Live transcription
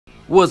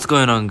What's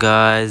going on,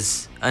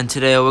 guys? And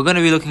today we're going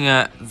to be looking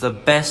at the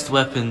best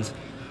weapons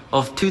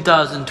of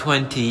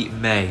 2020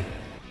 May.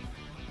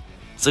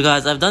 So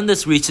guys, I've done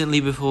this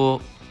recently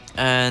before,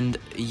 and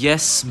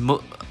yes,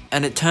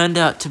 and it turned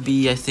out to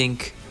be, I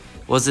think,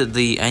 was it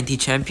the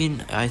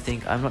anti-champion?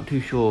 I'm not too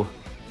sure.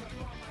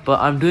 But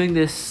I'm doing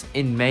this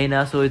in May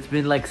now, so it's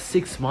been like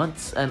 6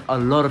 months and a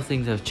lot of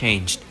things have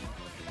changed.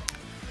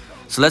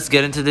 So let's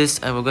get into this,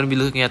 and we're going to be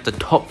looking at the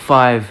top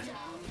 5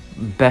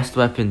 best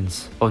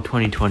weapons of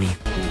 2020.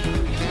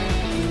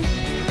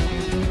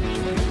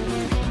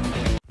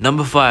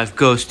 Number 5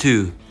 goes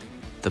to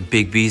the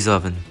Big B's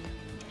oven.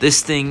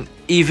 This thing,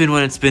 even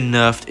when it's been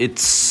nerfed,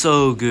 it's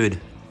so good.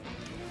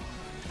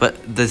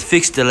 But the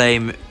fixed delay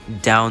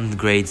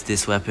downgrades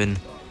this weapon.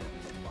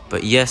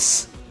 But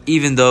yes,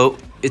 even though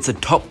it's a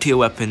top tier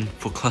weapon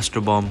for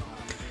cluster bomb,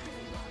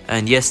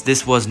 and yes,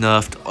 this was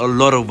nerfed, a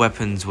lot of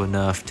weapons were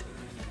nerfed,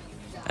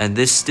 and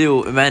this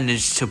still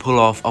managed to pull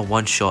off a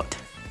one shot.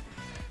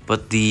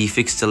 But the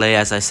fixed delay,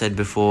 as I said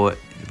before,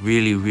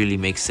 really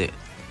makes it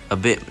a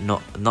bit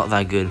not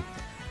that good.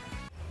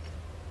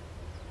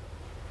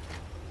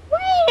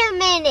 Wait a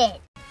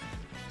minute.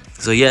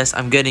 So yes,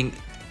 I'm getting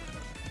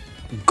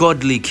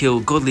godly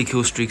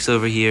kill streaks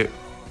over here,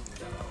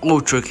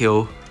 ultra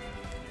kill,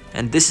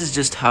 and this is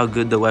just how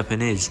good the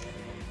weapon is.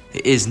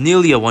 It is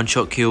nearly a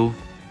one-shot kill,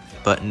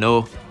 but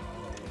no.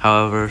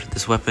 However,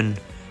 this weapon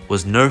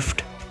was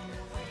nerfed,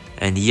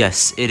 and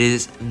yes, it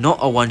is not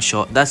a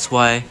one-shot. That's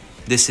why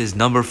this is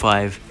number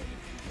 5.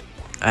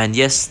 And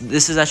yes,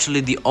 this is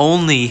actually the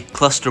only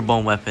cluster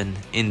bomb weapon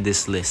in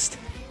this list.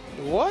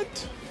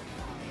 What?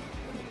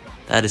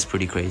 That is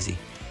pretty crazy.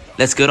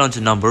 Let's get on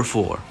to number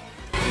 4.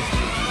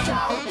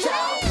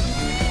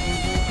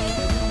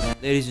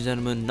 Ladies and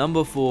gentlemen,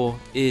 number 4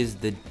 is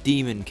the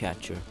Demon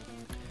Catcher.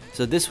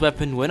 So this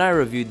weapon, when I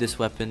reviewed this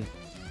weapon,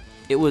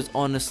 it was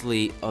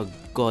honestly a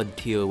god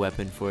tier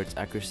weapon for its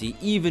accuracy,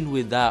 even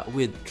with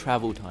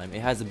travel time.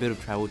 It has a bit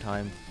of travel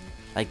time.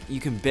 Like, you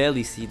can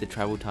barely see the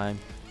travel time.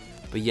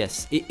 But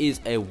yes, it is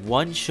a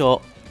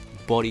one-shot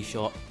body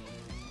shot.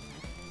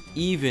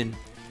 Even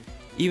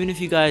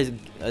if you guys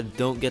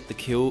don't get the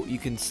kill, you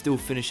can still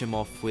finish him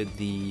off with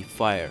the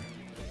fire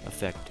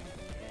effect.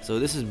 So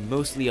this is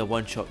mostly a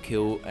one-shot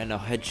kill, and a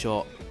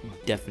headshot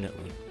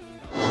definitely.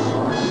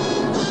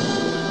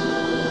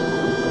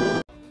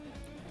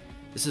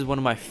 This is one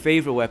of my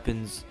favorite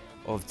weapons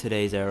of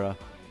today's era,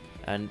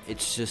 and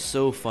it's just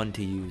so fun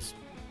to use.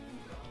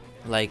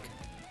 Like,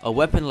 a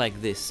weapon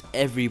like this,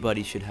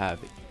 everybody should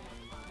have it.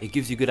 It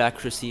gives you good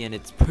accuracy, and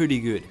it's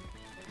pretty good.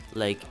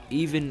 Like,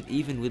 even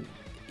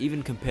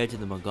compared to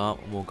the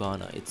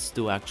Morgana, it's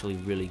still actually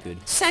really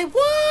good. Say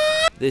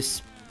what?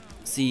 This,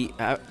 see,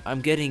 I'm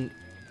getting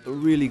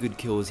really good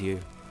kills here,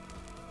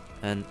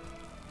 and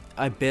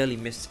I barely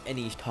miss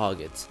any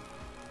targets.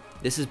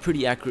 This is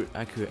pretty accurate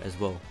as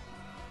well.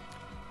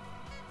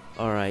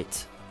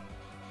 Alright,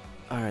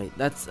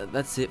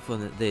 that's it for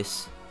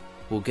this.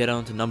 We'll get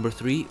on to number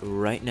 3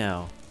 right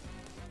now.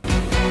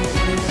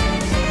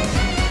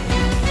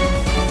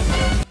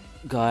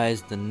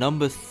 Guys, the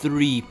number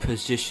 3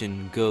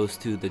 position goes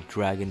to the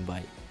Dragon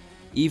Bite.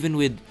 Even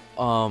with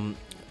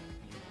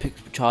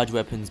charge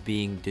weapons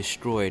being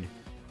destroyed,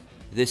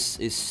 this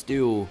is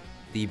still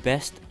the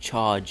best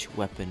charge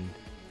weapon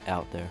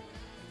out there.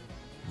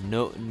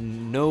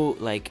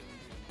 Like,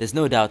 there's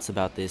no doubts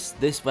about this.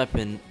 This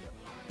weapon,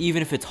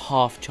 even if it's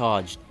half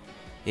charged,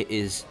 it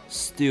is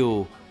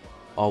still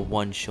a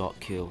one-shot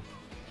kill.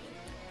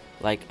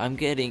 Like, I'm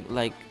getting,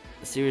 like,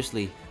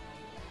 seriously,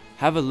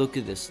 have a look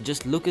at this.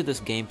 Just look at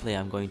this gameplay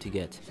I'm going to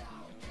get.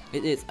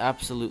 It is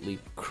absolutely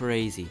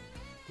crazy.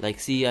 Like,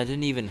 see, I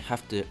didn't even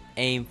have to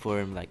aim for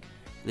him. Like,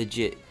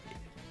 legit,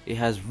 it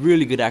has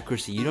really good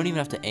accuracy. You don't even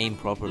have to aim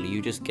properly.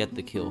 You just get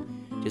the kill.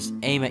 Just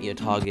aim at your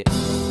target.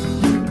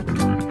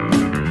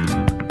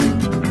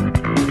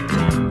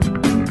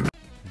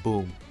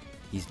 Boom.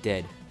 He's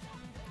dead.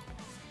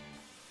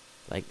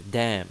 Like,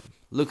 damn.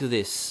 Look at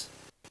this.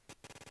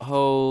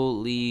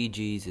 Holy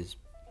Jesus.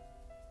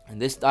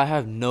 And this, I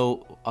have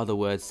no other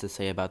words to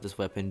say about this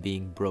weapon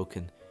being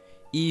broken.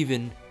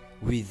 Even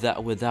with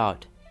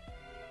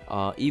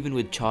even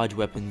with charge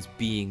weapons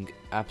being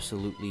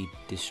absolutely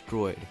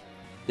destroyed,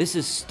 this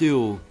is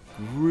still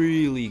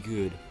really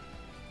good.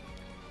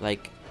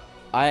 Like,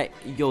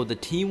 the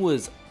team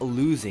was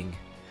losing,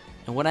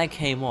 and when I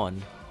came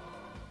on,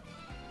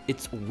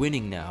 it's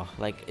winning now.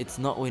 Like, it's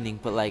not winning,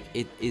 but like,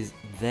 it is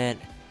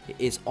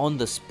on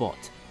the spot.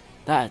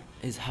 That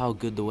is how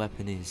good the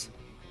weapon is.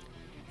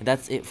 And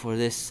that's it for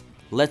this.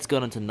 Let's go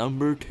on to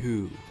number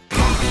 2.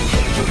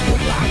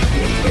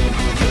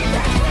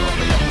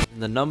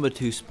 The number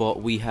 2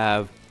 spot we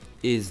have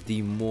is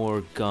the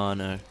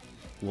Morgana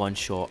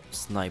one-shot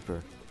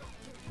sniper.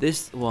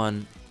 This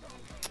one,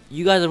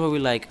 you guys are probably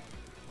like,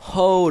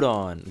 hold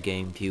on,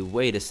 GameCube,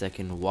 wait a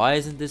second, why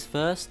isn't this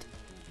first?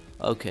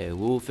 Okay,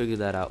 we'll figure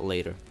that out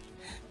later.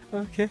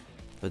 Okay.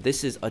 But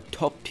this is a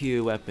top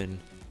tier weapon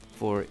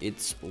for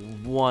its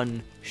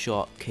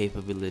one-shot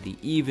capability,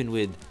 even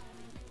with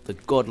the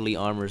godly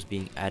armors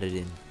being added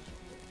in.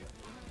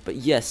 But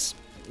yes,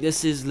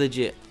 this is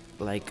legit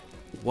like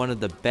one of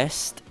the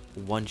best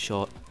one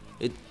shot.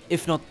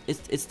 If not,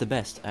 it's the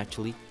best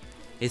actually.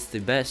 It's the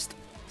best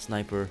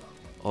sniper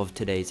of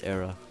today's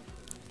era.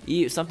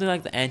 Something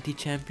like the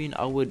anti-champion,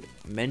 I would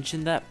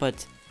mention that,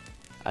 but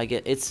I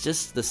get it's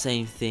just the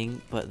same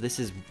thing, but this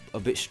is a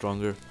bit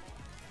stronger.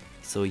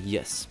 So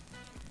yes.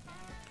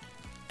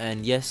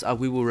 And yes,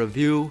 we will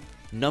review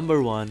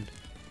number 1.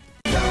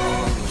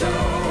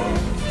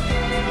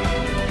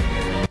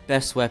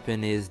 Best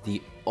weapon is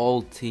the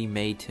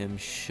ultimatum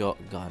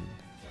shotgun.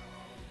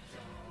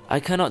 I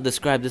cannot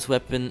describe this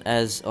weapon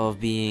as of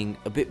being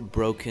a bit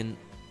broken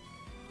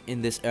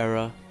in this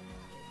era,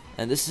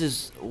 and this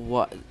is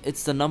what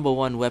it's the number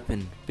 1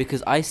 weapon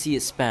because I see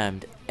it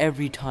spammed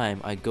every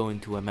time I go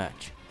into a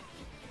match.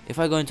 If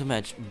I go into a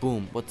match,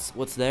 boom,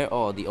 what's there?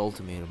 Oh, the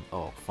ultimatum.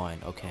 Oh, fine,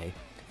 okay.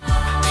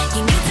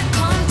 You need to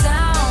calm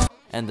down.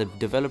 And the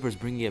developers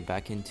bringing it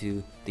back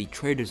into the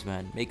trader's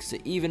van makes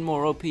it even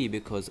more OP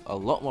because a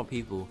lot more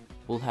people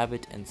will have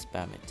it and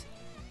spam it.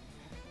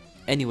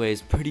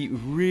 Anyways,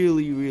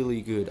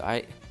 really good.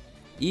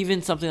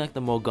 Even something like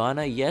the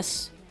Morgana,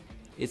 yes,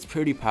 it's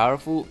pretty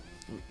powerful,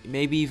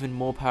 maybe even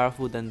more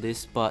powerful than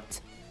this,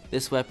 but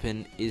this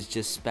weapon is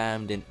just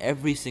spammed in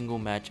every single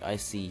match I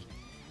see.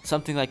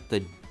 Something like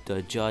the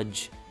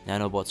Judge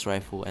Nanobot's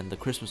rifle and the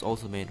Christmas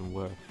ultimatum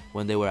were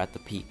when they were at the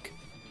peak.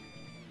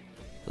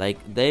 Like,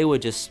 they were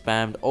just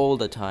spammed all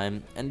the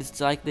time, and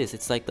it's like this,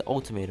 it's like the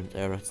ultimatums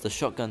era, it's the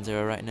shotguns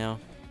era right now.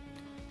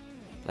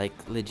 Like,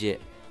 legit,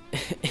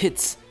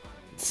 it's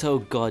so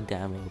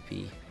goddamn OP.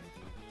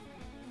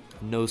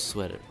 No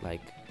sweater,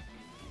 like,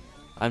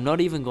 I'm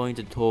not even going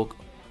to talk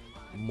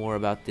more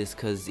about this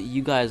because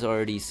you guys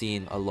already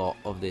seen a lot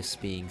of this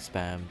being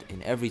spammed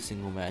in every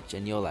single match,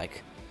 and you're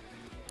like,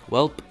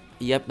 welp,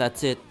 yep,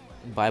 that's it,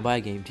 bye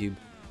bye GameTube.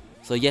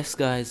 So yes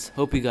guys,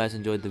 hope you guys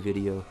enjoyed the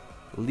video.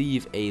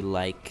 Leave a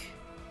like.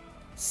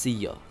 See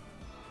ya.